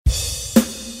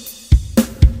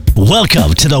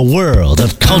Welcome to the world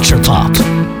of Culture Pop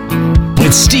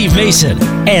with Steve Mason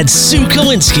and Sue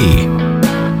Kalinsky.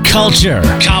 Culture,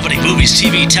 comedy, movies,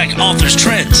 TV, tech, authors,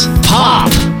 trends,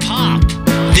 pop.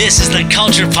 This is the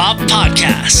Culture Pop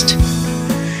Podcast.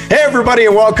 Hey, everybody,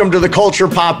 and welcome to the Culture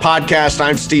Pop Podcast.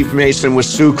 I'm Steve Mason with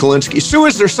Sue Kalinsky. Sue,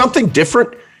 is there something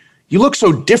different? You look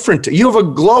so different. You have a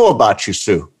glow about you,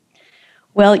 Sue.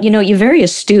 Well, you know, you're very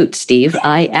astute, Steve.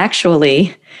 I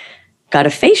actually got a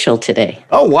facial today.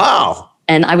 Oh, wow.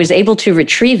 And I was able to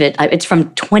retrieve it. It's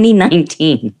from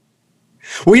 2019.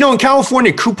 Well, you know, in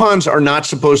California, coupons are not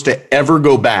supposed to ever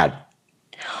go bad.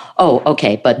 Oh,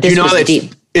 okay. But this was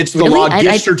it's the really? law.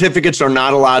 Gift certificates are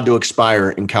not allowed to expire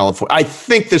in California. I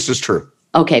think this is true.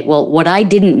 Okay. Well, what I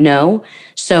didn't know,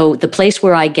 so the place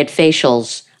where I get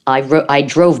facials, I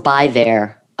drove by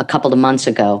there a couple of months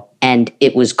ago, and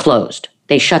it was closed.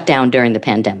 They shut down during the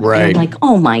pandemic. Right. And I'm like,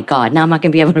 oh my God, now I'm not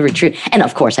going to be able to retrieve. And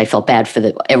of course, I felt bad for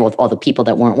all the people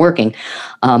that weren't working.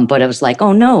 But I was like,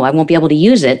 oh no, I won't be able to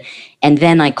use it. And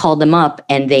then I called them up,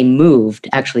 and they moved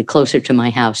actually closer to my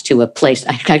house to a place.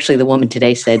 Actually, the woman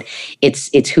today said it's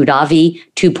Hudavi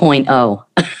 2.0.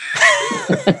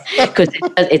 Because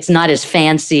it's not as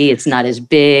fancy, it's not as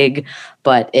big,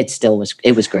 but it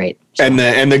was great. So.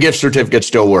 And the gift certificate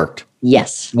still worked.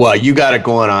 Yes. Well, you got it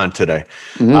going on today.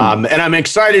 Mm-hmm. And I'm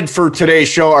excited for today's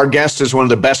show. Our guest is one of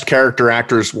the best character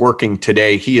actors working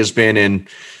today. He has been in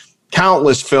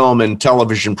countless film and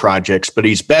television projects, but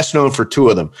he's best known for two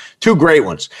of them, two great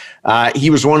ones.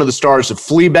 He was one of the stars of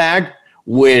Fleabag,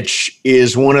 which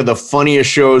is one of the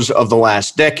funniest shows of the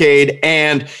last decade.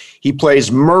 And he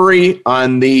plays Murray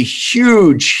on the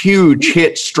huge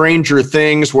hit Stranger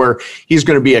Things, where he's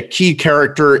going to be a key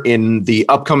character in the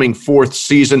upcoming fourth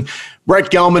season.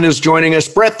 Brett Gelman is joining us.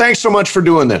 Brett, thanks so much for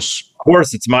doing this. Of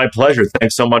course, it's my pleasure.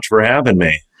 Thanks so much for having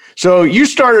me. So you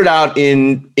started out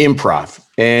in improv,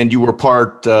 and you were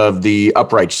part of the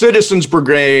Upright Citizens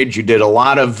Brigade. You did a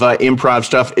lot of improv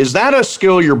stuff. Is that a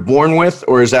skill you're born with,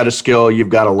 or is that a skill you've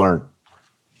got to learn?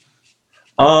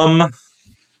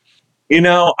 You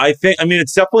know,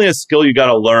 it's definitely a skill you got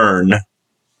to learn.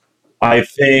 I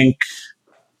think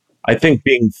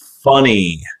being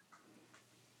funny,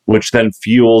 which then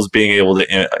fuels being able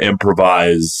to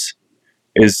improvise,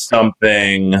 is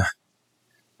something,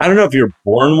 I don't know if you're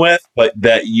born with, but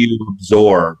that you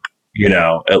absorb, you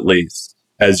know, at least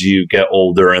as you get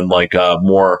older in like a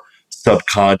more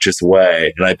subconscious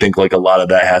way. And I think like a lot of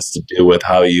that has to do with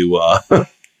how you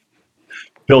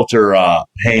filter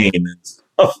pain and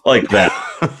stuff like that.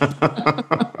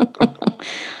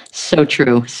 So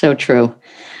true.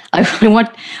 I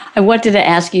wanted to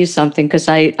ask you something, because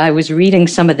I was reading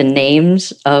some of the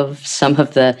names of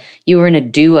you were in a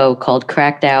duo called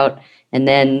Cracked Out, and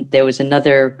then there was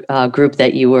another group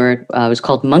that you were, it was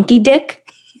called Monkey Dick,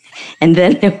 and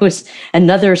then there was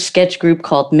another sketch group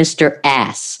called Mr.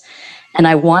 Ass. And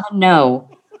I want to know,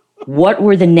 what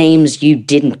were the names you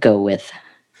didn't go with?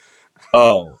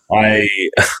 Oh, I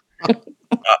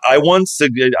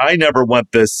never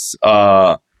went this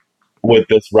with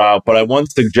this route, but I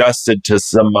once suggested to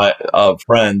some of my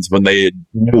friends when they had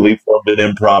newly formed an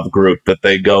improv group that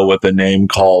they go with a name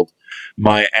called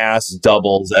My Ass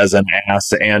Doubles as an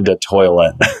Ass and a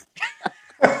Toilet.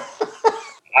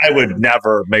 I would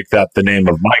never make that the name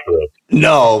of my group.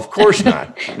 No, of course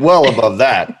not. Well above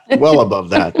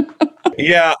that.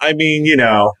 Yeah, I mean, you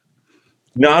know,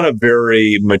 not a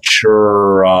very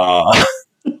mature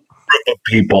group of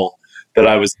people that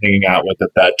I was hanging out with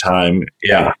at that time.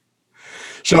 Yeah.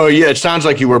 So, yeah, it sounds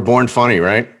like you were born funny,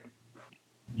 right?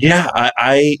 Yeah,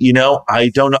 I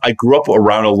don't know. I grew up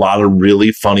around a lot of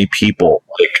really funny people.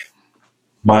 Like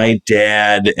my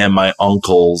dad and my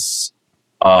uncles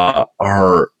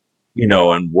are, you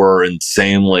know, and were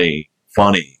insanely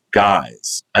funny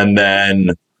guys. And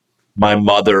then my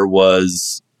mother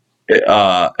was,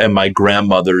 and my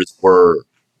grandmothers were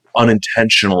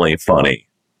unintentionally funny.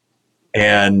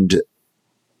 And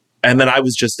then I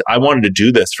wanted to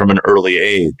do this from an early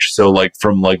age. So like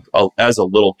as a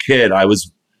little kid, I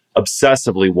was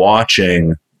obsessively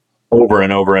watching over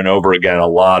and over and over again a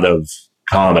lot of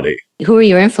comedy. Who were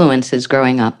your influences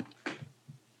growing up?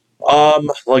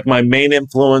 Like my main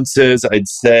influences, I'd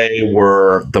say,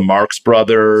 were the Marx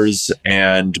Brothers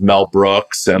and Mel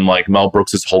Brooks, and like Mel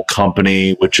Brooks' whole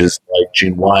company, which is like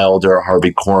Gene Wilder,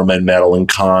 Harvey Korman, Madeline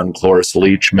Kahn, Cloris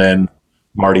Leachman,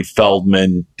 Marty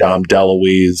Feldman, Dom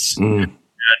DeLuise, and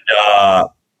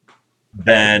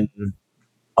then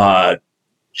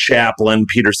Chaplin,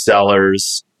 Peter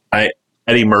Sellers,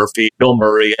 Eddie Murphy, Bill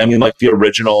Murray. I mean, like the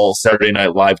original Saturday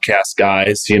Night Live cast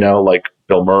guys, you know, like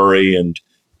Bill Murray and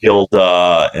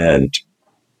Gilda and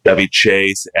Chevy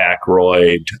Chase,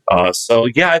 Aykroyd. So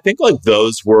yeah, I think like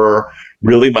those were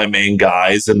really my main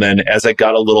guys. And then as I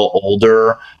got a little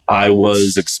older, I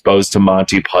was exposed to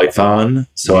Monty Python.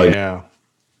 So I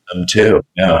them too.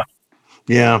 Yeah.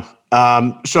 Yeah.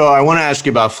 So I want to ask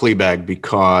you about Fleabag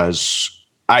because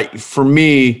for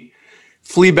me,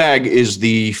 Fleabag is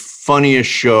the funniest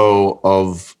show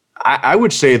of, I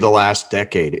would say, the last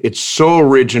decade. It's so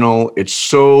original. It's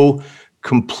so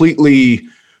completely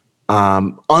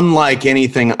unlike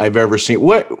anything I've ever seen.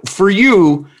 What for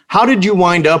you? How did you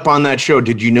wind up on that show?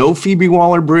 Did you know Phoebe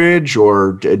Waller-Bridge,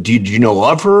 or did you know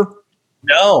of her?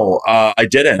 No, I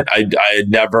didn't. I had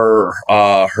never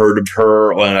heard of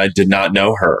her, and I did not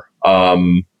know her.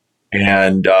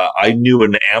 And I knew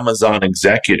an Amazon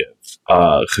executive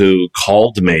who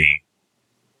called me,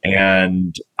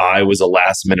 and I was a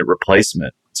last minute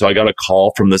replacement. So I got a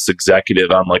call from this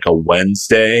executive on like a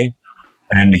Wednesday,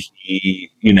 and he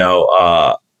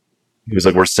was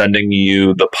like, "We're sending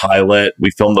you the pilot."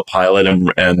 We filmed the pilot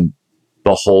and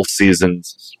the whole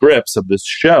season's scripts of this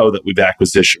show that we've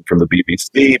acquisitioned from the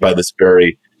BBC by this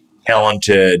very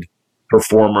talented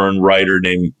performer and writer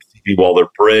named Phoebe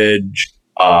Waller-Bridge.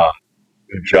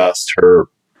 Just her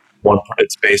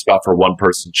it's based off her one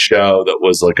person show that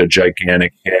was like a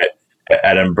gigantic hit at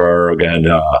Edinburgh and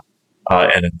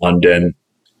in London.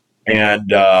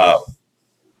 And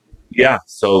yeah,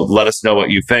 so let us know what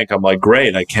you think. I'm like,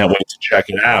 great, I can't wait to check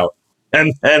it out.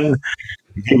 And then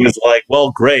he was like,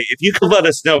 well, great. If you could let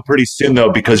us know pretty soon,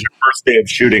 though, because your first day of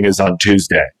shooting is on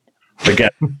Tuesday. Again,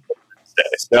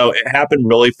 so it happened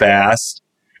really fast.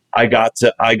 I got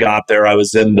there. I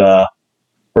was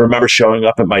I remember showing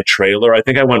up at my trailer. I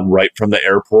think I went right from the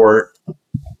airport.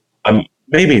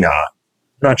 Maybe not.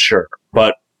 I'm not sure.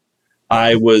 But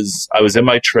I was in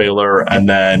my trailer, and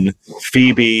then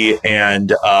Phoebe and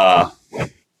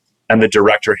the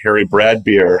director, Harry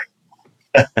Bradbeer.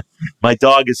 My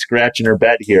dog is scratching her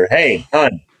bed here. Hey,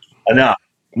 hon, enough.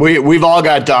 We've all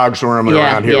got dogs roaming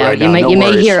around here right now. You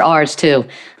may hear ours too.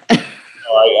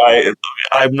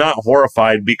 I'm not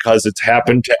horrified because it's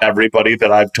happened to everybody that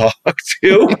I've talked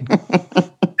to.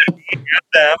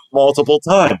 Them multiple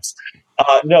times.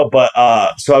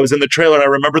 So I was in the trailer, and I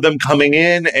remember them coming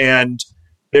in, and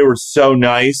they were so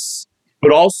nice,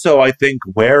 but also I think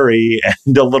wary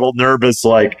and a little nervous.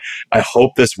 Like, I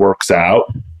hope this works out.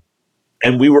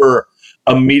 And we were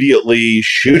immediately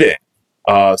shooting.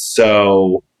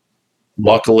 So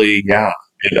luckily, yeah,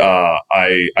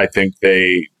 I think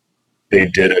they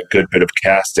did a good bit of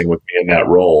casting with me in that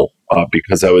role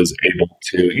because I was able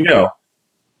to,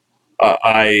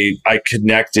 I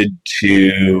connected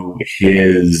to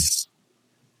his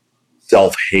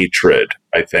self-hatred,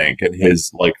 I think, and his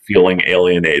like feeling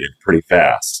alienated pretty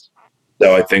fast.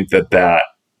 So I think that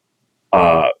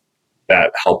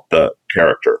helped the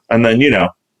character. And then,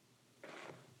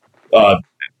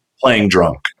 playing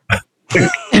drunk.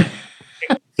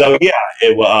 So yeah,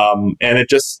 and it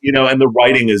just, and the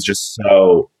writing is just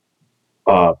so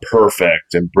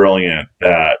perfect and brilliant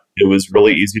that it was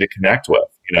really easy to connect with.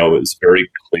 It was very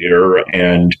clear,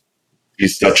 and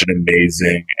he's such an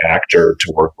amazing actor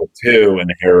to work with too.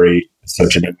 And Harry is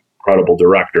such an incredible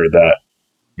director that,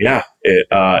 yeah,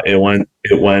 it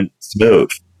went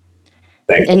smooth.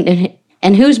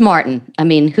 And who's Martin? I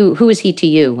mean, who is he to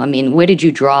you? I mean, where did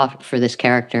you draw for this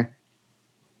character?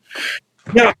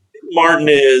 Yeah, Martin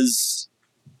is,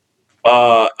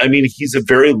 he's a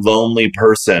very lonely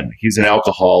person. He's an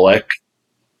alcoholic.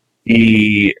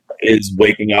 He is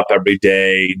waking up every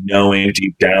day knowing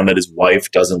deep down that his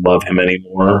wife doesn't love him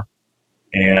anymore.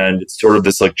 And it's sort of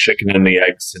this like chicken and the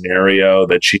egg scenario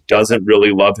that she doesn't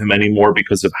really love him anymore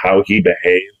because of how he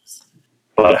behaves.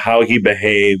 But how he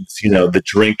behaves, the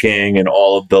drinking and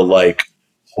all of the like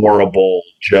horrible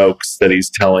jokes that he's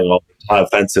telling all the time,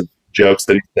 offensive jokes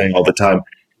that he's saying all the time,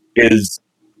 is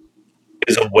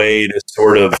a way to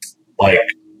sort of like,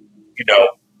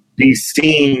 be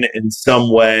seen in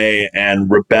some way and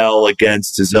rebel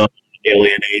against his own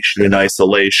alienation and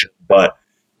isolation. But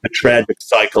the tragic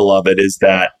cycle of it is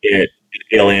that it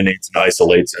alienates and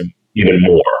isolates him even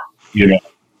more,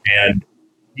 and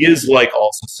he is like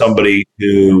also somebody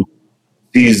who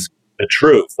sees the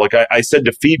truth. Like I said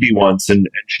to Phoebe once, and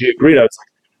she agreed. I was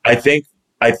like,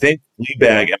 I think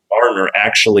Fleabag and Martin are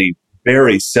actually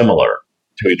very similar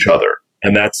to each other,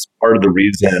 and that's part of the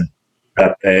reason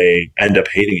that they end up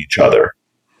hating each other.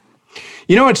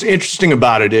 What's interesting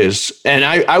about it is, and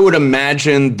I would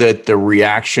imagine that the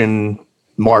reaction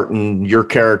Martin, your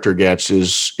character, gets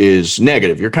is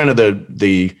negative. You're kind of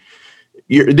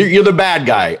you're the bad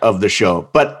guy of the show.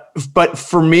 But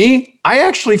for me,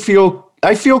 I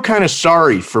feel kind of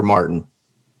sorry for Martin.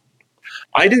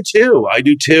 I do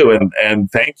too.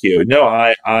 And thank you. No,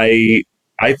 I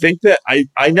think that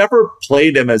I never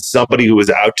played him as somebody who was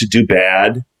out to do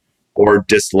bad or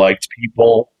disliked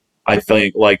people. I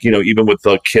think, like, even with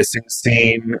the kissing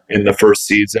scene in the first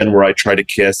season where I try to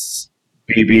kiss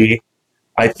Phoebe,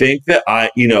 I think that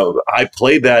I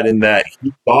played that in that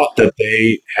he thought that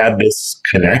they had this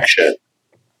connection.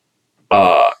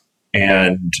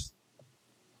 And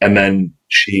then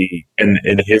she, in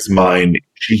his mind,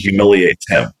 she humiliates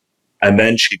him. And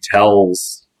then she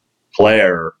tells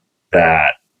Claire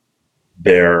that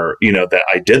that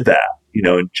I did that,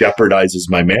 and jeopardizes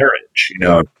my marriage,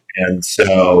 And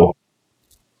so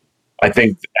I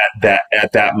think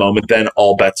at that moment, then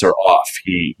all bets are off.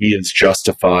 He is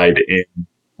justified in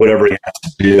whatever he has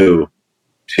to do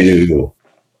to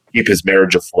keep his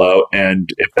marriage afloat. And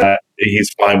he's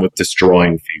fine with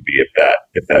destroying Phoebe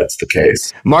if that's the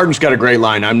case. Martin's got a great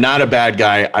line. I'm not a bad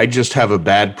guy. I just have a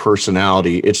bad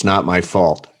personality. It's not my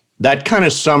fault. That kind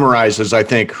of summarizes, I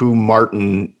think, who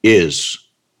Martin is.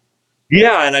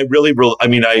 Yeah, and I really,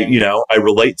 I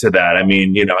relate to that. I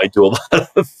do a lot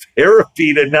of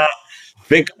therapy to not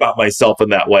think about myself in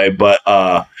that way, but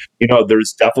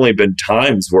there's definitely been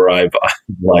times where I've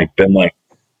been like,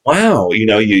 wow,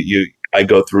 I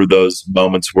go through those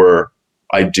moments where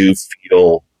I do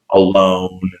feel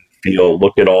alone and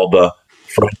look at all the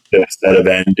friendships that have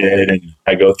ended, and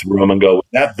I go through them and go, is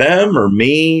that them or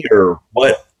me or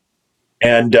what?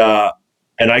 And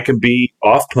I can be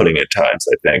off-putting at times,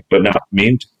 I think, but not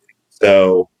mean to me.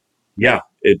 So, yeah,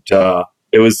 it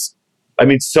was,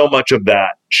 so much of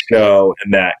that show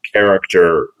and that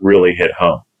character really hit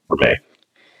home for me.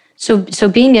 So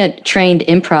being a trained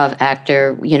improv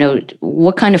actor,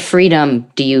 what kind of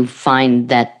freedom do you find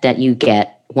that you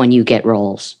get when you get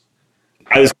roles?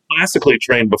 I was classically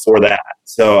trained before that.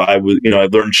 So I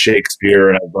learned Shakespeare,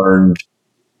 and I learned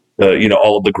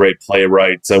all of the great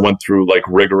playwrights. I went through like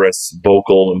rigorous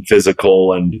vocal and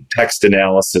physical and text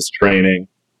analysis training.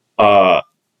 And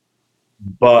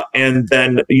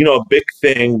then, a big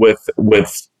thing with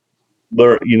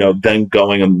then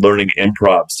going and learning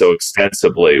improv so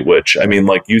extensively, which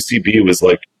UCB was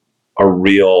like a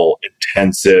real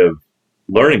intensive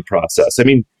learning process.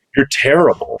 You're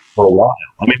terrible for a while.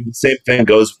 The same thing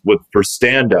goes for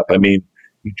stand-up. You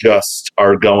just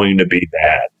are going to be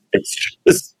bad. It's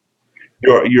just,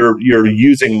 you're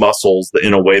using muscles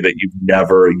in a way that you've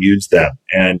never used them,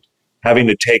 and having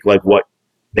to take like what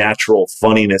natural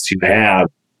funniness you have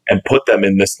and put them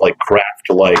in this like craft,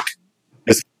 like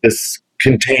this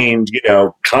contained,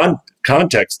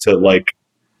 context to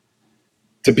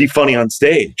be funny on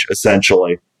stage,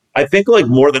 essentially. I think like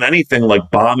more than anything, like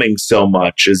bombing so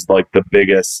much is like the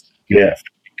biggest gift,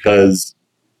 because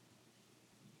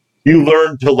you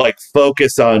learn to like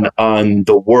focus on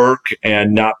the work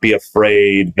and not be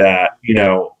afraid that,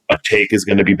 a take is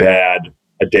going to be bad,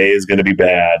 a day is going to be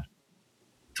bad,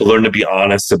 to learn to be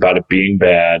honest about it being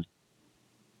bad,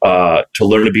 to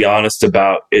learn to be honest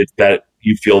about it, that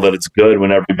you feel that it's good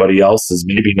when everybody else is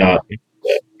maybe not, it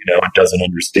doesn't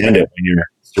understand it when you're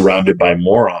surrounded by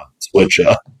morons, which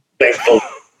thankfully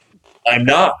I'm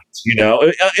not,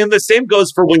 and the same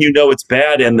goes for when it's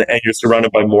bad and you're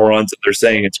surrounded by morons and they're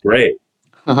saying it's great.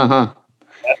 Uh-huh.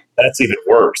 That's even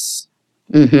worse.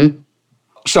 Mm-hmm.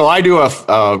 So I do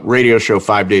a radio show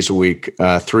 5 days a week,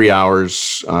 3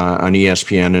 hours on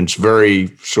ESPN, and it's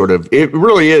very it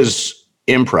really is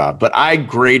improv, but I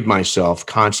grade myself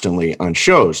constantly on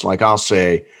shows. Like I'll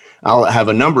have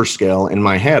a number scale in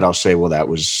my head. I'll say, well, that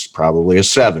was probably a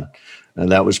 7. And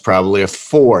that was probably a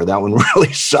 4. That one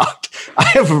really sucked.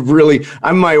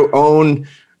 I'm my own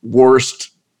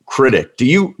worst critic. Do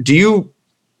you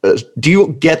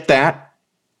get that?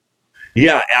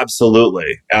 Yeah,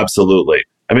 absolutely. Absolutely.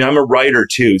 I'm a writer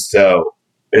too. So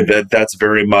that's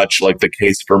very much like the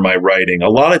case for my writing. A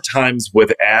lot of times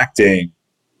with acting,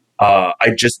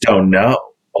 I just don't know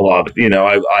a lot of,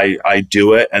 I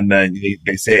do it, and then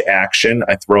they say action,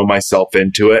 I throw myself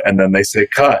into it, and then they say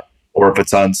cut. Or if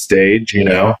it's on stage, you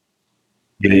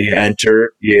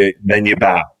enter, then you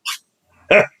bow.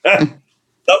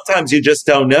 Sometimes you just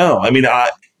don't know.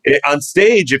 On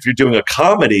stage, if you're doing a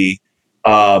comedy,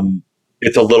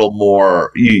 it's a little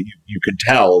more, you can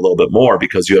tell a little bit more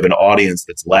because you have an audience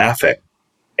that's laughing.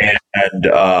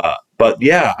 But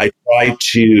yeah, I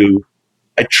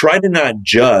try to not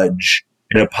judge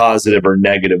in a positive or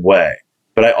negative way.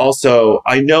 But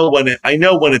I know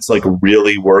when it's like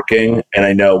really working, and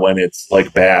I know when it's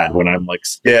like bad, when I'm like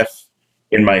stiff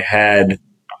in my head,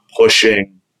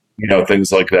 pushing,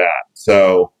 things like that.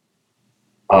 So,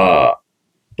 but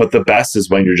But the best is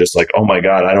when you're just like, oh my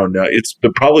God, I don't know. It's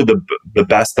probably the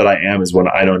best that I am is when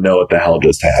I don't know what the hell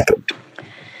just happened.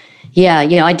 Yeah,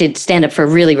 I did stand up for a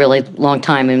really, really long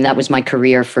time, and that was my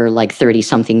career for like 30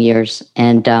 something years.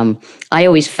 And I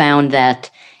always found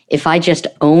that if I just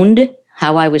owned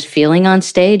how I was feeling on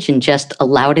stage and just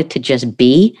allowed it to just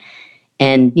be,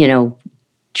 and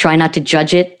try not to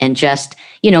judge it, and just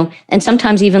and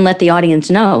sometimes even let the audience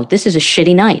know this is a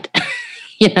shitty night.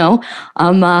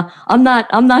 I'm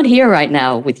not here right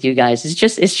now with you guys.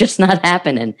 It's just not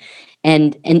happening.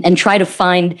 And try to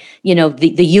find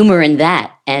the humor in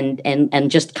that,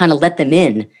 and just kind of let them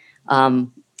in.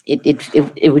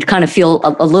 It would kind of feel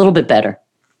a little bit better.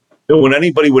 When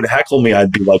anybody would heckle me,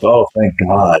 I'd be like, oh, thank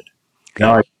God.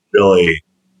 Now I really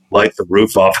light the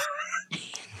roof off.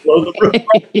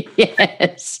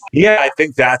 Yes. Yeah, I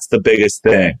think that's the biggest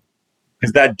thing.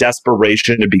 Is that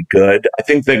desperation to be good. I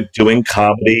think that doing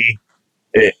comedy,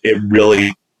 it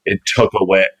really took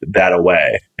away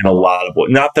in a lot of ways.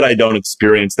 Not that I don't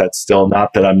experience that still,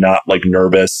 not that I'm not like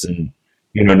nervous, and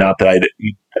not that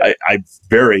I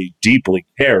very deeply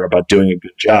care about doing a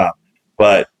good job,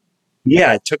 but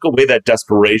yeah, it took away that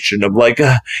desperation of like,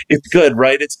 it's good,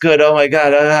 right? It's good. Oh my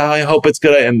God, I hope it's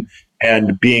good.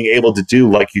 And being able to do,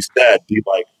 like you said, be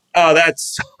like, oh, that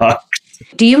sucked.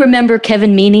 Do you remember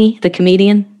Kevin Meaney, the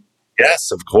comedian?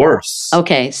 Yes, of course.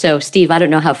 Okay, so Steve, I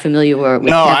don't know how familiar you were with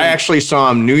No, Kevin. I actually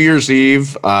saw him New Year's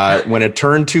Eve when it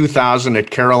turned 2000 at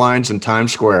Caroline's in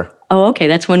Times Square. Oh, okay.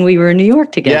 That's when we were in New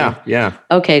York together. Yeah.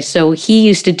 Okay, so he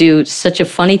used to do such a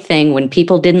funny thing. When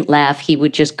people didn't laugh, he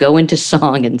would just go into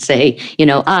song and say,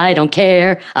 I don't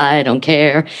care. I don't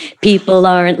care. People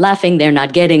aren't laughing. They're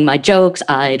not getting my jokes.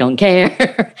 I don't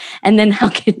care. And then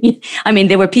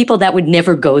there were people that would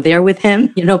never go there with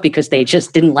him, because they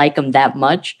just didn't like him that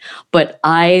much. But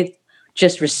I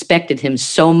just respected him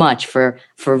so much for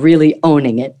really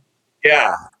owning it.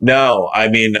 Yeah. No, I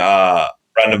mean,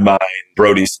 friend of mine,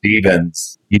 Brody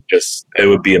Stevens, it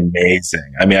would be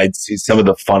amazing. I mean, I'd see some of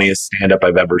the funniest stand-up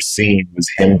I've ever seen was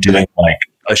him doing like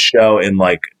a show in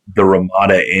like the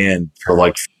Ramada Inn for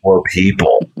like 4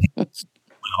 people,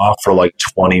 off for like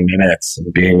 20 minutes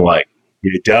and being like,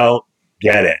 you don't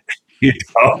get it. You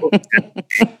don't.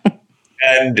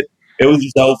 And it was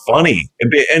so funny.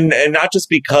 And not just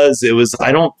because it was,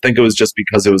 I don't think it was just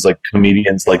because it was like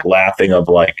comedians like laughing of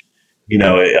like,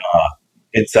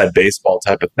 inside baseball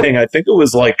type of thing. I think it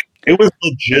was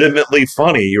legitimately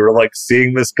funny. You were like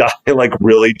seeing this guy like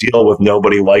really deal with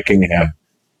nobody liking him.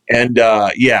 And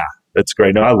yeah, that's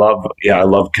great. No, I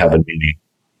love Kevin Meaney.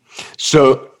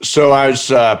 So I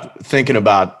was thinking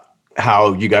about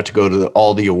how you got to go to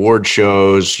all the award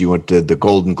shows. You went to the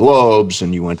Golden Globes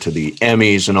and you went to the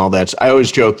Emmys and all that. So I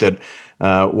always joke that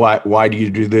why do you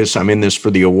do this? I'm in this for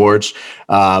the awards.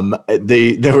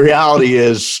 The reality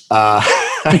is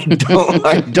I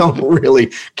don't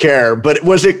really care. But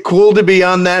was it cool to be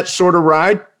on that sort of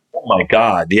ride? Oh my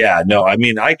God. Yeah, no, I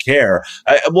mean, I care.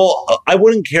 I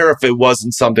wouldn't care if it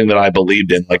wasn't something that I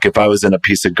believed in. Like if I was in a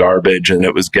piece of garbage and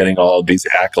it was getting all of these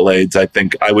accolades, I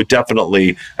think I would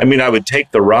definitely, I would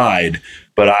take the ride,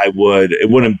 but it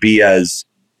wouldn't be as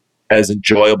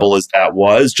enjoyable as that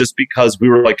was, just because we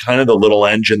were like kind of the little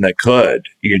engine that could,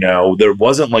 there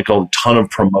wasn't like a ton of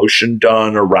promotion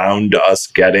done around us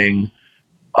getting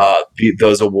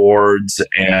those awards,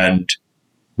 and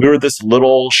we were this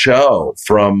little show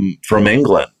from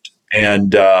England,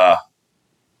 and I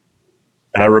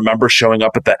remember showing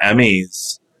up at the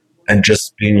Emmys and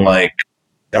just being like,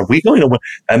 "Are we going to win?"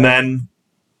 And then,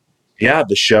 yeah,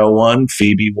 the show won,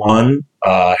 Phoebe won,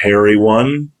 Harry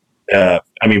won.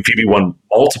 Phoebe won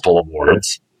multiple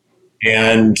awards,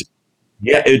 and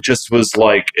yeah, it just was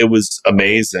like it was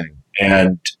amazing,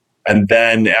 and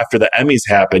then after the Emmys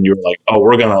happened, you were like, oh,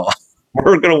 we're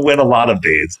gonna win a lot of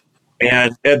these.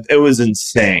 And it was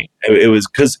insane. It was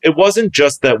because it wasn't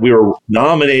just that we were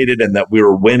nominated and that we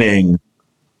were winning.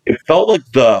 It felt like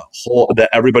that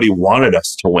everybody wanted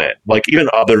us to win. Like even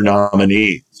other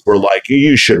nominees were like,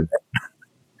 you should win.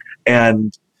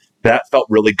 And that felt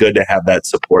really good to have that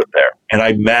support there. And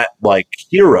I met like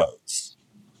heroes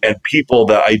and people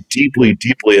that I deeply,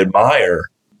 deeply admire,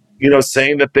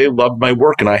 saying that they loved my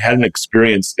work, and I hadn't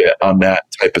experienced it on that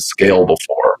type of scale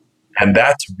before. And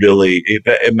that's really,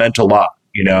 it meant a lot,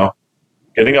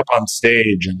 getting up on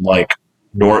stage and like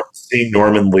seeing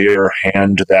Norman Lear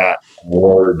hand that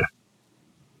award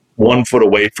 1 foot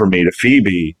away from me to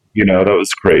Phoebe, that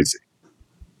was crazy.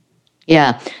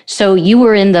 Yeah. So you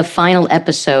were in the final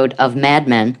episode of Mad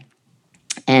Men,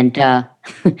 and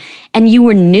you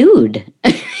were nude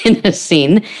in a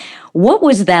scene. What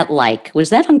was that like?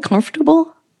 Was that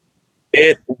uncomfortable?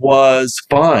 It was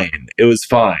fine. It was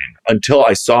fine until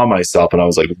I saw myself and I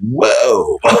was like,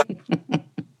 whoa.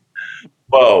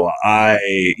 Whoa.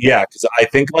 Because I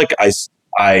think like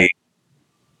I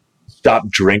stopped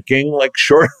drinking like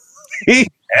shortly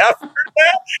after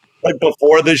that, like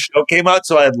before the show came out.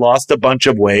 So I had lost a bunch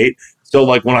of weight. So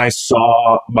like when I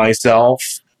saw myself,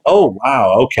 oh,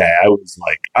 wow. Okay. I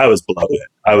was bloated.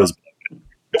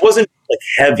 It wasn't like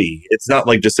heavy. It's not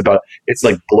like just about, it's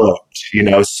like bloat,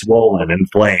 swollen,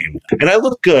 inflamed. And I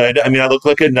look good. I mean, I look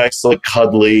like a nice, like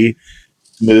cuddly,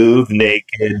 smooth,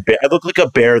 naked bear. I look like a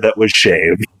bear that was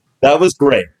shaved. That was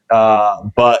great.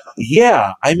 But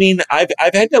yeah, I mean, I've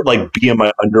had to like be in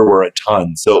my underwear a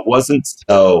ton. So it wasn't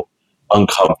so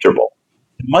uncomfortable.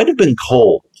 It might have been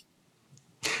cold.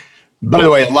 By the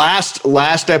way,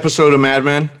 last episode of Mad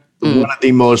Men, one of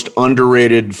the most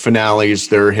underrated finales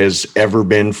there has ever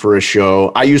been for a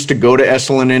show. I used to go to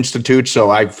Esalen Institute, so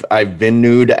I've been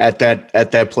nude at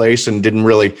that place and didn't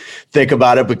really think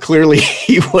about it. But clearly,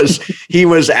 he was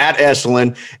at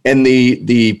Esalen, and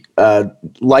the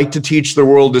like to teach the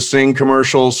world to sing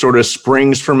commercial sort of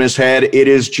springs from his head. It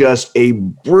is just a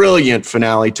brilliant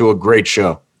finale to a great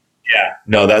show. Yeah,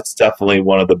 no, that's definitely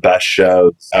one of the best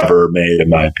shows ever made, in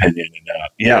my opinion.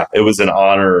 And it was an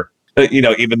honor.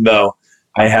 Even though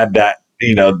I had that,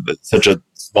 such a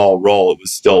small role, it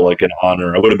was still like an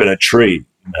honor. It would have been a treat,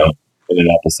 in an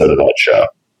episode of that show.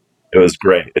 It was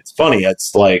great. It's funny.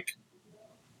 It's like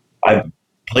I've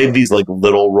played these like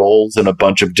little roles in a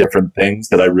bunch of different things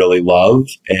that I really love,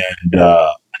 and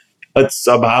but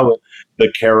somehow the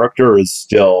character is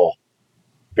still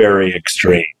very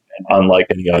extreme and unlike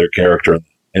any other character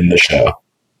in the show.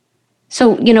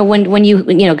 So, when you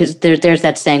because there's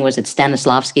that saying, was it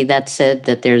Stanislavski that said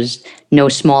that there's no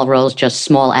small roles, just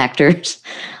small actors?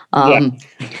 Yeah.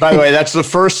 By the way, that's the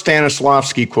first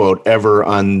Stanislavski quote ever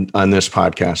on this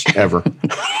podcast, ever.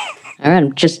 All right,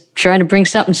 I'm just trying to bring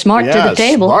something smart to the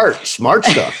table. Smart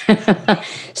stuff.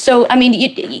 So, I mean,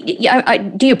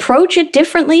 do you approach it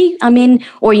differently? I mean,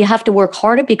 or you have to work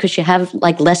harder because you have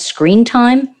like less screen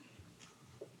time?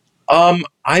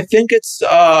 I think it's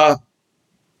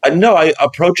no, I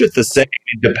approach it the same,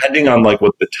 depending on like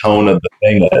what the tone of the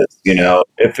thing is.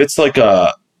 If it's like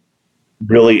a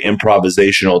really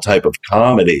improvisational type of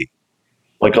comedy,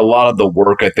 like a lot of the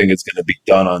work I think is going to be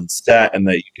done on set, and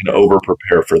that you can over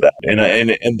prepare for that.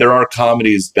 And there are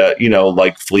comedies that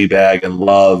like Fleabag and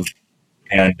Love,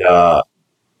 and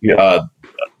Lemon,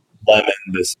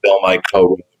 this film I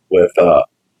co-wrote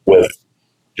with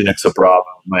Janixa Bravo,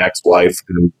 my ex-wife,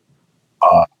 who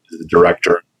is the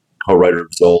director. Co-writer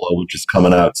of Zola, which is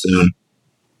coming out soon,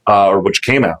 or which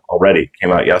came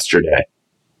out yesterday.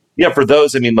 Yeah, for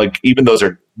those, I mean, like even those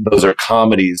are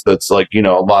comedies. That's like a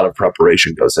lot of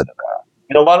preparation goes into that.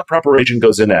 And a lot of preparation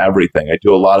goes into everything. I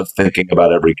do a lot of thinking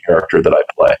about every character that I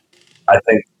play. I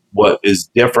think what is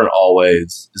different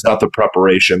always is not the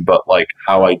preparation, but like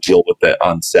how I deal with it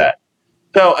on set.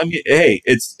 So I mean, hey,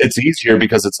 it's easier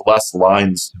because it's less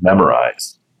lines to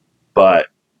memorize, but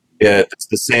it's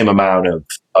the same amount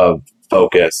of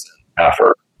focus and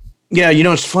effort. Yeah,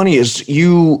 what's funny is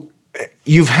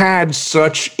you've had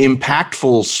such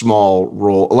impactful small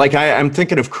role. Like I'm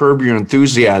thinking of Curb Your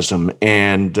Enthusiasm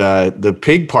and the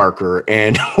Pig Parker,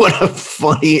 and what a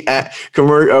funny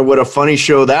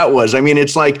show that was. I mean,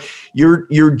 it's like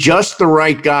you're just the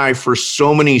right guy for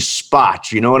so many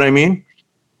spots. You know what I mean?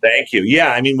 Thank you.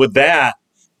 Yeah, I mean, with that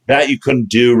you couldn't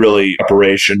do really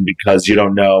preparation because you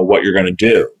don't know what you're going to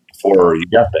do before you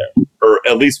get there, or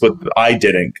at least I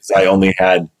didn't, because I only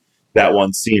had that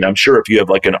one scene. I'm sure if you have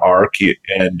like an arc,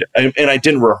 and I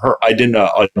didn't rehearse, I didn't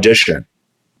audition.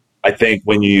 I think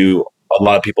when a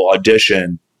lot of people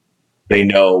audition, they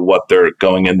know what they're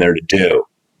going in there to do.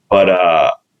 But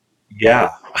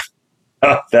yeah,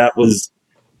 that was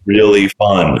really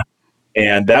fun,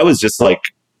 and that was just like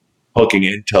hooking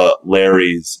into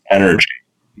Larry's energy,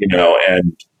 and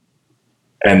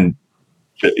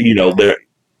there.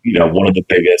 One of the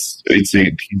biggest,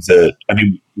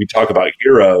 we talk about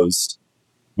heroes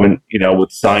when, with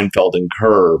Seinfeld and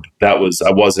Curb, I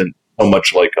wasn't so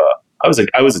much like I was a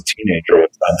teenager when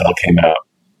Seinfeld came out,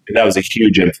 and that was a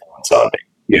huge influence on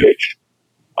me, huge.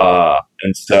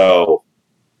 And so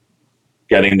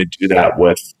getting to do that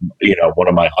with, one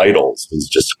of my idols was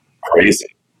just crazy.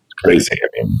 I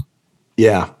mean,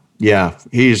 yeah,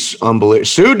 he's unbelievable.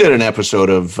 Sue did an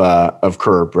episode of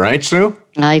Curb, right, Sue?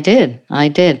 I did.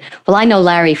 Well, I know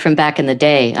Larry from back in the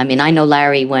day. I mean, I know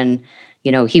Larry when,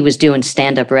 he was doing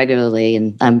stand-up regularly,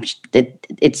 and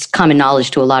it's common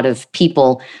knowledge to a lot of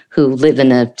people who live in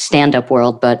the stand-up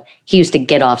world, but he used to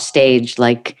get off stage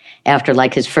like after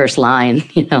like his first line,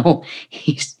 do you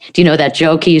know that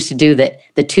joke he used to do,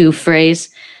 the two phrase?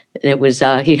 It was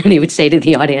he would say to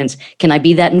the audience, "Can I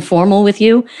be that informal with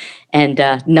you?" And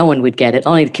no one would get it.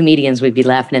 Only the comedians would be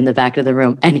laughing in the back of the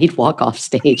room, and he'd walk off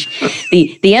stage.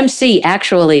 The MC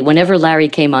actually, whenever Larry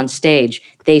came on stage,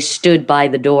 they stood by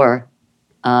the door,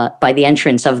 by the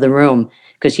entrance of the room,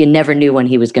 because you never knew when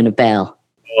he was going to bail.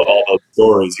 All those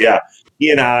stories, yeah. He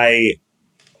and I,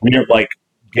 we didn't like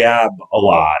gab a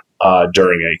lot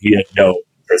during it. He had no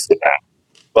interest in that.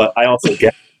 But I also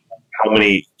get how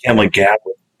many can like gab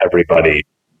with everybody,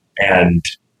 and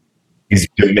he's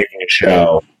making a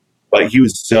show. But he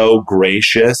was so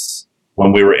gracious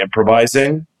when we were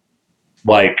improvising.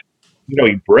 Like,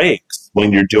 he breaks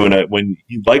when you're doing it. When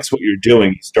he likes what you're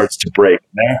doing, he starts to break.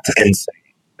 That's insane.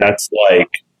 That's like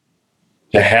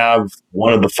to have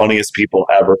one of the funniest people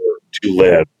ever to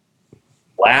live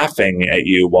laughing at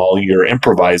you while you're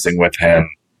improvising with him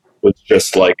was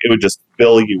just like, it would just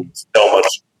fill you with so much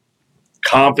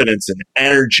confidence and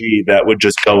energy that would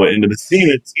just go into the scene.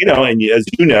 It's, and as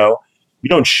you know, you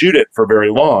don't shoot it for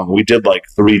very long. We did like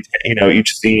 3,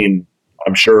 each scene,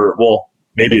 I'm sure, well,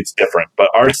 maybe it's different, but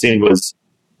our scene was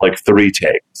like 3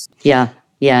 takes. Yeah.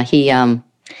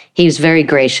 He was very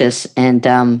gracious. And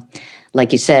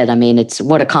like you said, I mean, it's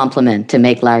what a compliment to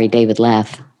make Larry David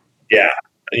laugh. Yeah.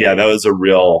 That's a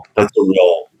real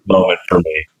moment for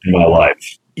me in my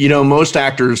life. Most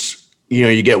actors,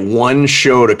 you get one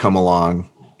show to come along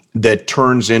that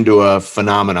turns into a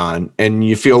phenomenon, and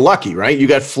you feel lucky, right? You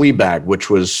got Fleabag, which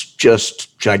was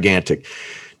just gigantic.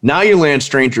 Now you land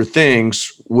Stranger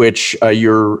Things, which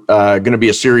you're going to be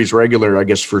a series regular, I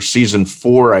guess, for season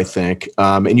 4, I think.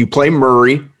 And you play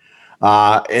Murray,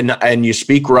 and you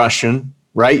speak Russian,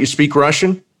 right? You speak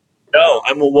Russian? No,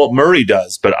 Murray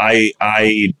does, but I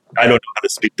don't know how to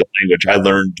speak the language. I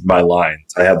learned my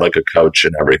lines. I had like a coach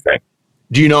and everything.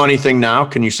 Do you know anything now?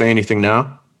 Can you say anything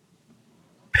now?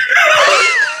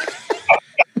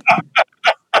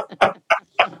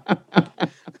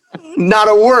 Not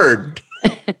a word.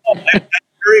 I'm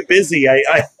very busy.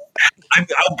 I'm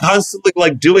constantly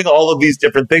like doing all of these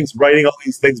different things, writing all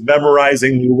these things,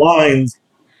 memorizing new lines.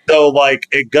 So like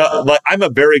I'm a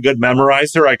very good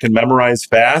memorizer. I can memorize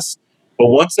fast, but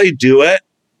once I do it,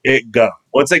 it goes.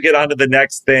 Once I get on to the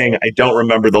next thing, I don't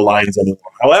remember the lines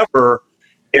anymore. However,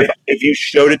 if you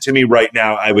showed it to me right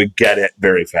now, I would get it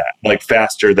very fast, like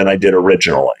faster than I did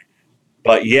originally.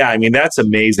 But yeah, I mean, that's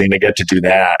amazing to get to do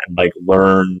that and like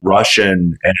learn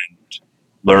Russian and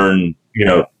learn,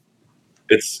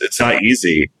 it's not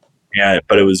easy.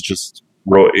 But it was just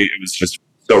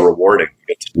so rewarding to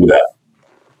get to do that.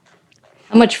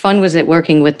 How much fun was it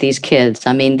working with these kids?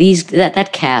 I mean, that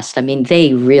cast, I mean,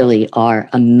 they really are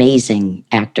amazing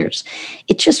actors.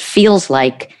 It just feels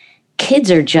like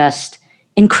kids are just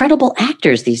incredible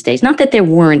actors these days. Not that there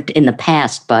weren't in the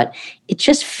past, but it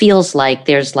just feels like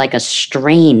there's like a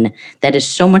strain that is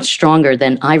so much stronger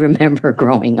than I remember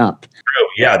growing up.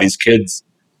 Yeah, these kids,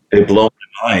 they blow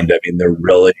my mind. I mean,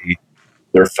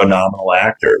 they're phenomenal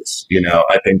actors.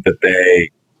 I think that they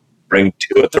bring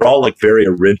to it. They're all like very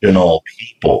original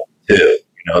people too.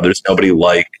 There's nobody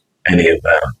like any of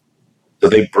them. So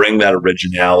they bring that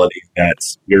originality, that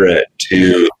spirit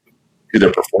to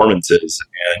their performances,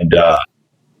 and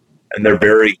they're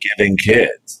very giving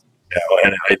kids.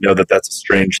 And I know that that's a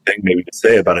strange thing maybe to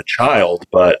say about a child,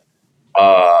 but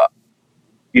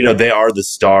they are the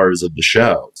stars of the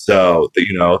show. So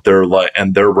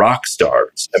they're rock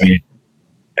stars. I mean,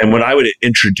 and when I would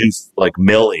introduce like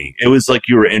Millie, it was like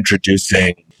you were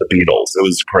introducing the Beatles. It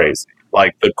was crazy.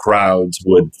 Like the crowds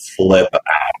would flip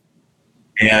out,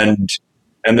 and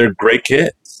they're great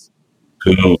kids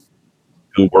who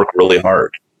work really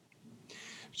hard.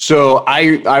 So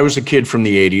I was a kid from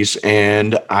the 80s,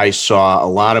 and I saw a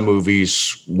lot of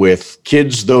movies with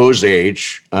kids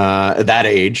that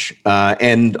age,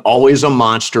 and always a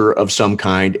monster of some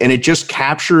kind. And it just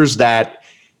captures that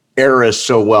era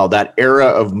so well, that era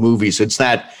of movies. It's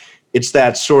that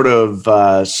sort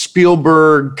of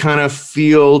Spielberg kind of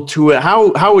feel to it.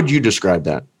 How would you describe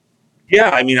that?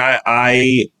 Yeah, I mean,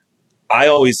 I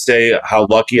always say how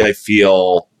lucky I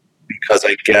feel because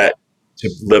I get to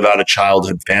live out a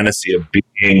childhood fantasy of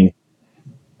being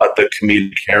the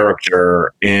comedic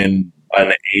character in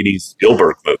an 80s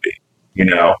Spielberg movie,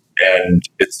 and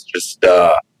it's just,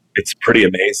 it's pretty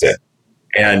amazing.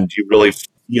 And you really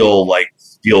feel like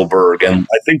Spielberg. And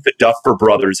I think the Duffer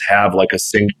Brothers have like a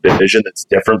synced vision that's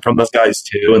different from those guys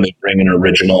too. And they bring an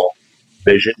original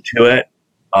vision to it.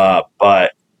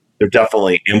 but they're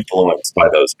definitely influenced by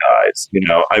those guys.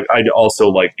 I'd also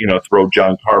like, throw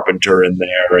John Carpenter in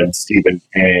there and Stephen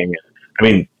King. I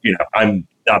mean, I'm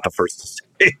not the first to say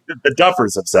the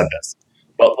Duffers have said this,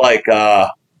 but like,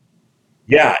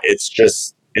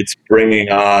 it's bringing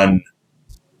on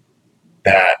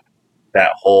that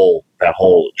whole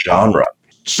genre.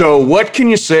 So what can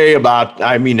you say about,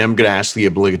 I'm going to ask the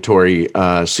obligatory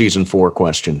season 4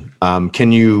 question. What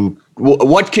can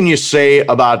you say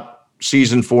about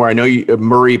season 4? I know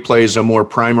Murray plays a more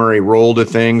primary role to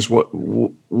things.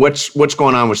 What's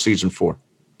going on with season 4?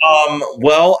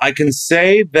 Well, I can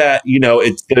say that,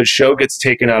 the show gets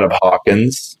taken out of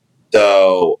Hawkins.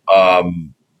 So,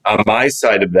 on my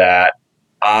side of that,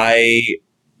 I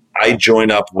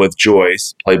join up with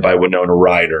Joyce, played by Winona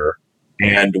Ryder,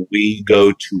 and we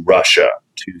go to Russia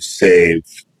to save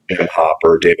Jim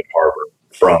Hopper, David Harbour,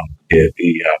 from the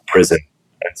prison.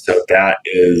 And so that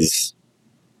is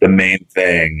the main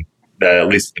thing that, at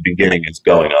least at the beginning, is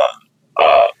going on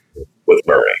with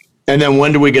Murray. And then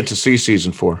when do we get to see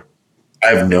season 4? I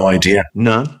have no idea.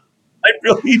 None? I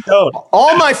really don't.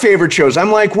 All my favorite shows,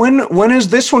 I'm like, when is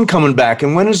this one coming back?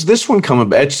 And when is this one coming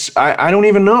back? I don't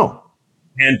even know.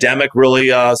 Pandemic really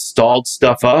stalled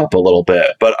stuff up a little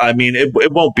bit. But, I mean,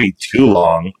 it won't be too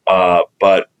long.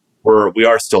 But we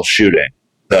are still shooting.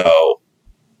 So,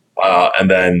 and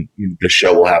then the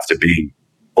show will have to be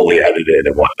fully edited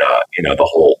and whatnot, the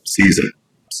whole season.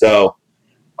 So,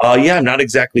 I'm not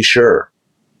exactly sure.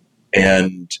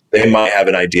 And they might have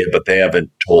an idea, but they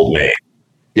haven't told me.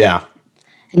 Yeah.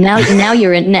 Now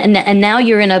you're in, and now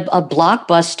you're in a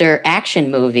blockbuster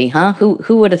action movie, huh?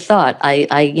 Who would have thought?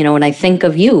 I when I think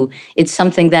of you, it's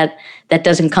something that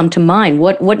doesn't come to mind.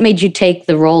 What made you take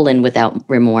the role in Without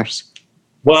Remorse?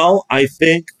 Well, I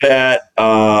think that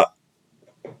that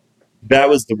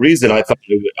was the reason. I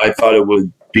thought it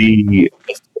would be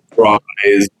a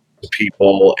surprise to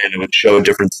people, and it would show a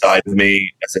different side of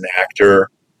me as an actor.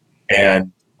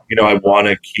 And I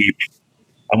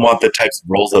want the types of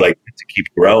roles that I get to keep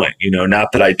growing.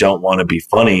 Not that I don't want to be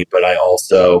funny, but I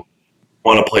also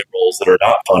want to play roles that are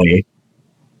not funny.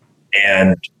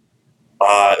 And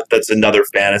that's another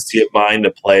fantasy of mine,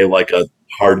 to play like a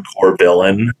hardcore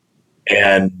villain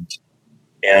and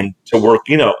to work.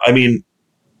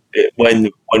 When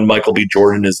Michael B.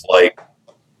 Jordan is like,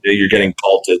 you're getting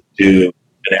called to do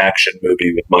an action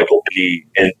movie with Michael B.,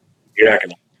 and you're not going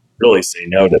to really say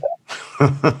no to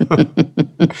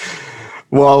that.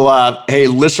 Well, hey,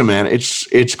 listen, man,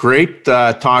 it's great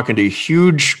talking to you.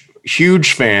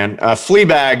 Huge fan.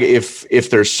 Fleabag, if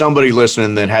there's somebody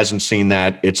listening that hasn't seen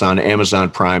that, it's on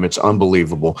Amazon Prime. It's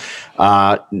unbelievable.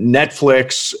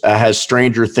 Netflix has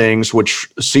Stranger Things, which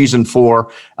season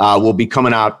 4 will be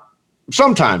coming out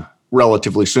sometime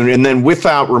relatively soon. And then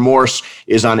Without Remorse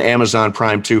is on Amazon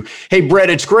Prime too. Hey, Brett,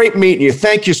 it's great meeting you.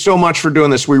 Thank you so much for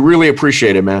doing this. We really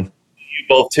appreciate it, man. You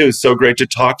both too. So great to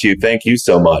talk to you. Thank you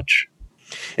so much.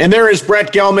 And there is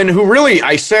Brett Gelman, who really,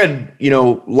 I said,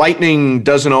 lightning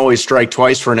doesn't always strike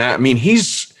twice for an act. I mean,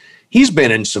 he's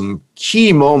been in some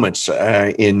key moments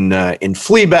in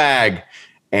Fleabag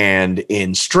and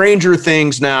in Stranger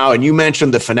Things now. And you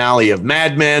mentioned the finale of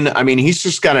Mad Men. I mean, he's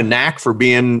just got a knack for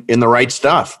being in the right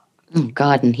stuff. Oh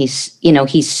God, and he's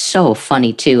so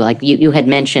funny too. Like you had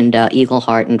mentioned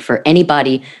Eagleheart, and for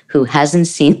anybody who hasn't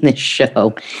seen this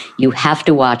show, you have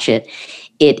to watch it.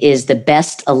 It is the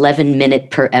best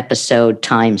 11-minute per episode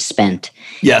time spent.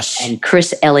 Yes. And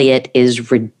Chris Elliott is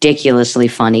ridiculously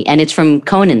funny, and it's from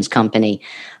Conan's company.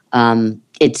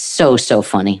 It's so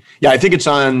funny. Yeah, I think it's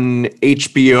on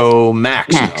HBO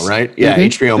Max. Now, right? Yeah,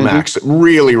 HBO Max.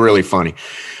 Really, really funny.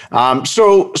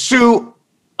 So, Sue,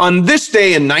 on this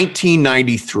day in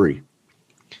 1993,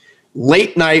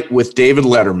 Late Night with David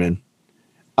Letterman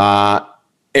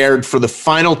aired for the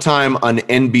final time on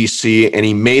NBC, and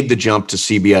he made the jump to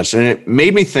CBS. And it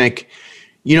made me think,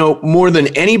 more than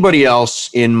anybody else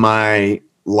in my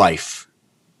life,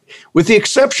 with the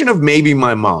exception of maybe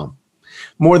my mom,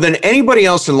 more than anybody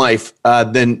else in life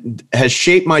has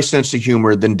shaped my sense of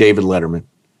humor than David Letterman.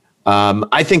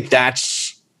 I think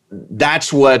that's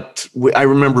what I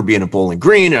remember being at Bowling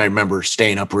Green. And I remember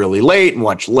staying up really late and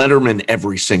watch Letterman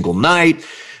every single night.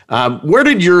 Where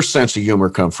did your sense of humor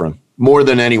come from more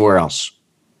than anywhere else?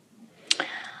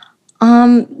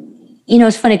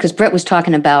 It's funny because Brett was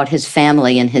talking about his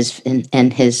family and his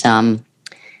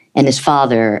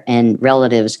father and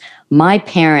relatives. My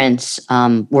parents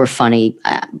were funny,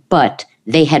 but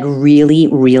they had really,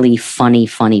 really funny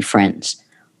friends.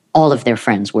 all of their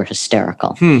friends were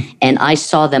hysterical. And I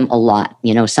saw them a lot.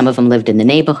 You know, some of them lived in the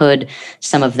neighborhood.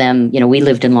 Some of them, you know, we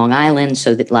lived in Long Island,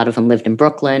 so that a lot of them lived in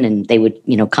Brooklyn, and they would,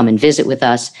 you know, come and visit with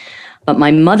us. But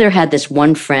my mother had this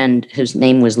one friend whose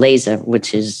name was Laser,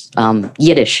 which is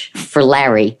Yiddish for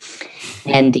Larry.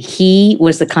 And he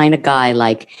was the kind of guy,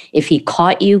 like, if he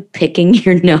caught you picking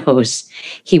your nose,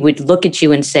 he would look at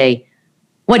you and say,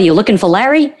 "What, are you looking for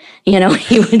Larry?" You know,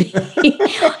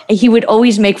 he would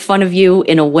always make fun of you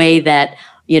in a way that,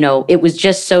 you know, it was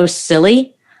just so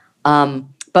silly.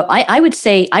 But I would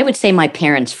say my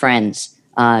parents' friends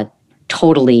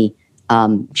totally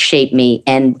shaped me.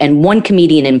 And one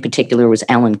comedian in particular was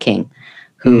Alan King,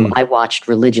 who I watched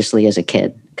religiously as a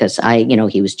kid, because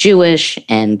he was Jewish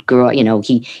and grew up, you know,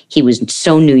 he was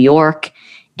so New York,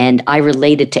 and I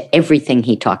related to everything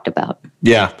he talked about.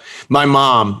 Yeah. My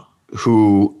mom,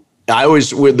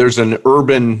 there's not an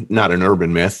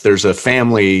urban myth, there's a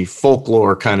family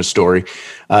folklore kind of story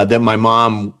that my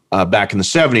mom back in the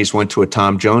 70s went to a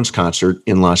Tom Jones concert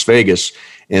in Las Vegas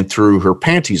and threw her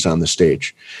panties on the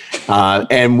stage.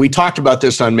 And we talked about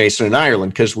this on Mason and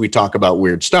Ireland, because we talk about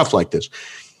weird stuff like this.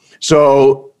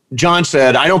 So John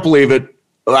said, "I don't believe it.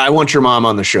 I want your mom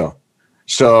on the show."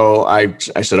 So I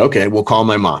said, "Okay, we'll call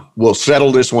my mom. We'll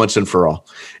settle this once and for all."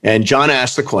 And John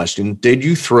asked the question, "Did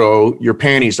you throw your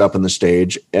panties up on the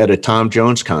stage at a Tom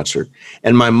Jones concert?"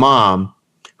 And my mom,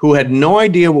 who had no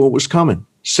idea what was coming,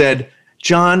 said,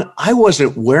 "John, I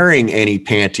wasn't wearing any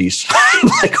panties." I'm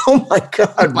like, "Oh my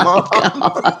God, Mom."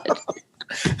 God.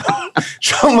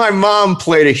 So my mom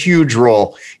played a huge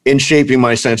role in shaping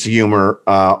my sense of humor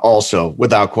also,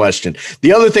 without question.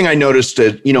 The other thing I noticed,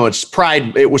 it was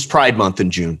Pride Month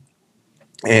in June.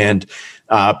 And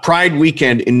Pride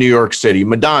weekend in New York City,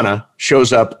 Madonna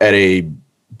shows up at a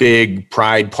big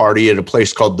Pride party at a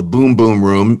place called the Boom Boom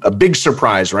Room. A big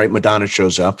surprise, right? Madonna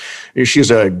shows up. She's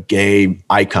a gay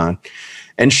icon.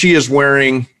 And she's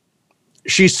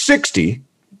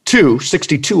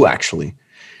 62 actually.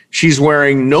 She's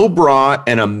wearing no bra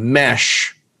and a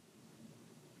mesh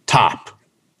top.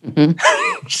 Mm-hmm.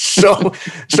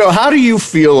 So how do you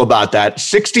feel about that?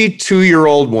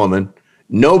 62-year-old woman,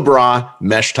 no bra,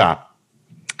 mesh top.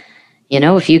 You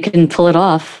know, if you can pull it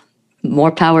off,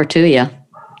 more power to you.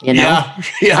 You know,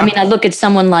 yeah. I mean, I look at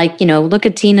someone like, look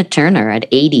at Tina Turner at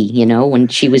 80, when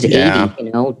she was 80,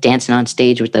 dancing on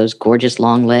stage with those gorgeous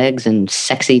long legs and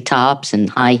sexy tops and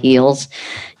high heels.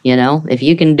 If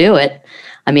you can do it.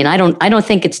 I mean, I don't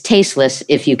think it's tasteless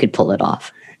if you could pull it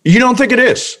off. You don't think it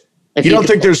is? You don't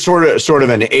think there's sort of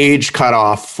an age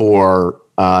cutoff for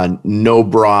no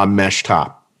bra mesh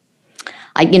top?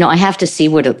 I have to see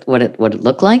what it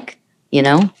looked like.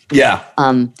 Yeah.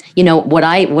 What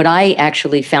I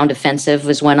actually found offensive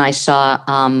was when I saw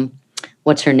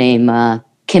what's her name,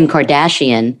 Kim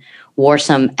Kardashian wore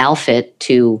some outfit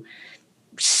to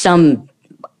some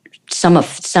I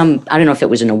don't know if it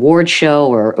was an award show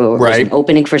or was an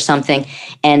opening for something,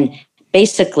 and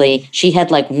basically she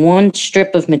had like one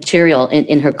strip of material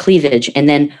in her cleavage, and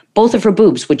then both of her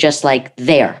boobs were just like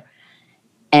there,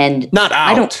 and not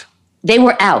out. They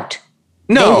were out.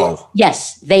 No.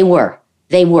 Yes, they were.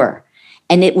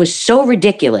 And it was so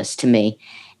ridiculous to me.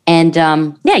 And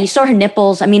you saw her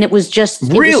nipples. I mean, it was just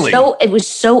really it was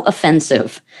so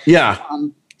offensive. Yeah.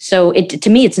 So to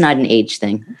me, it's not an age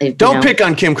thing. Don't pick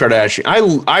on Kim Kardashian.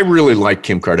 I really like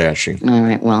Kim Kardashian. All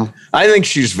right, well. I think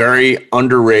she's very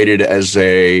underrated as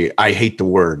I hate the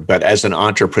word, but as an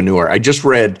entrepreneur. I just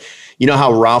read,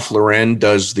 how Ralph Lauren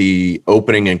does the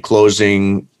opening and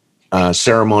closing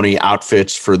ceremony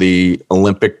outfits for the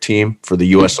Olympic team, for the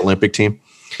U.S. Olympic team.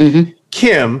 Mm-hmm.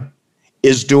 Kim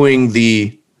is doing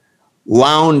the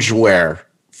loungewear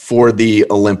for the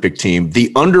Olympic team,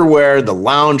 the underwear, the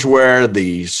loungewear,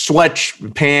 the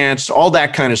sweatpants, all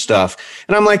that kind of stuff.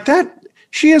 And I'm like,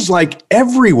 she is like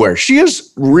everywhere. She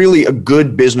is really a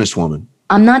good businesswoman.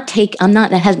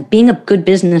 Being a good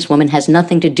businesswoman has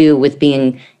nothing to do with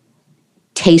being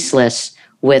tasteless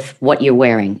with what you're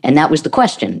wearing. And that was the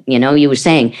question. You were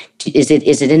saying, is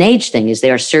it an age thing? Is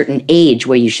there a certain age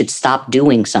where you should stop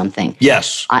doing something?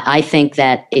 Yes. I think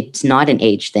that it's not an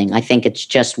age thing. I think it's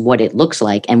just what it looks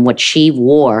like. And what she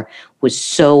wore was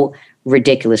so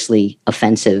ridiculously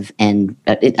offensive. And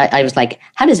I was like,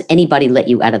 how does anybody let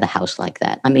you out of the house like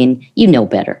that? I mean, you know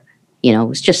better. It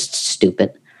was just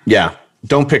stupid. Yeah.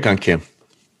 Don't pick on Kim.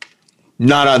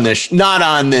 Not on this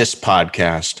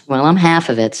podcast. Well, I'm half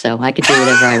of it, so I could do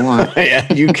whatever I want.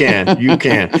 Yeah, you can. All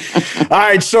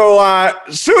right, so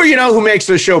Sue, who makes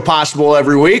this show possible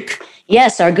every week?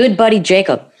 Yes, our good buddy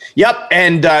Jacob. Yep,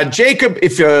 and Jacob,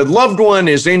 if a loved one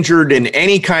is injured in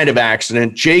any kind of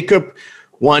accident, Jacob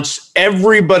wants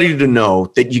everybody to know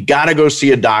that you got to go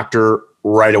see a doctor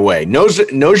right away. Knows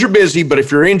you're busy, but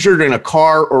if you're injured in a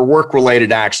car or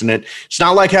work-related accident, it's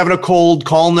not like having a cold,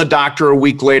 calling the doctor a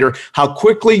week later. How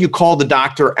quickly you call the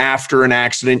doctor after an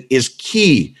accident is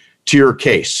key to your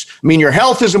case. I mean, your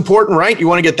health is important, right? You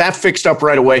want to get that fixed up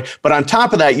right away. But on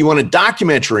top of that, you want to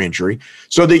document your injury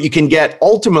so that you can get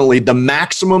ultimately the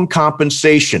maximum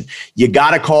compensation. You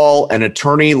got to call an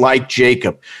attorney like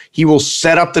Jacob. He will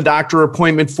set up the doctor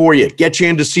appointment for you, get you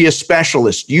in to see a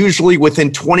specialist, usually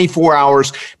within 24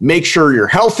 hours, make sure you're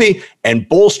healthy and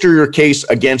bolster your case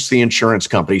against the insurance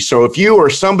company. So if you or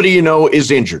somebody you know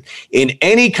is injured in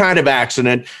any kind of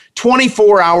accident,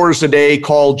 24 hours a day,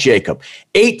 call Jacob.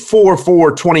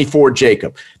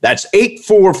 844-24-JACOB. That's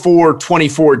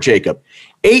 844-24-JACOB.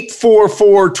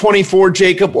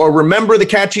 844-24-JACOB. Or remember the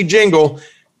catchy jingle,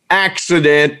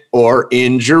 accident or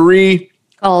injury.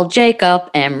 Call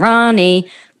Jacob and Ronnie.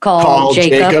 Call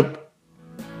Jacob.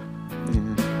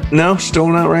 No, still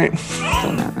not right.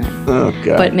 Still not right. Oh,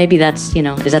 God. But maybe that's,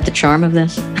 is that the charm of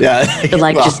this? Yeah. To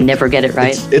just never get it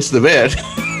right. It's the bit.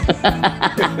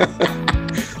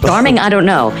 Charming? I don't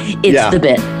know. It's the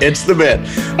bit. It's the bit.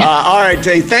 All right,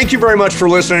 Tay, thank you very much for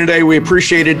listening today. We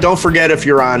appreciate it. Don't forget, if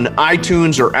you're on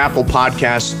iTunes or Apple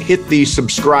Podcasts, hit the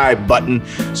subscribe button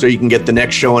so you can get the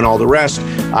next show and all the rest.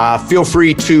 Feel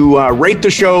free to rate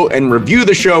the show and review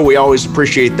the show. We always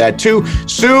appreciate that, too.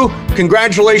 Sue,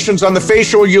 congratulations on the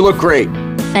facial. You look great.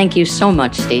 Thank you so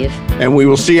much, Steve. And we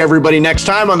will see everybody next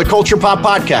time on the Culture Pop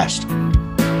Podcast.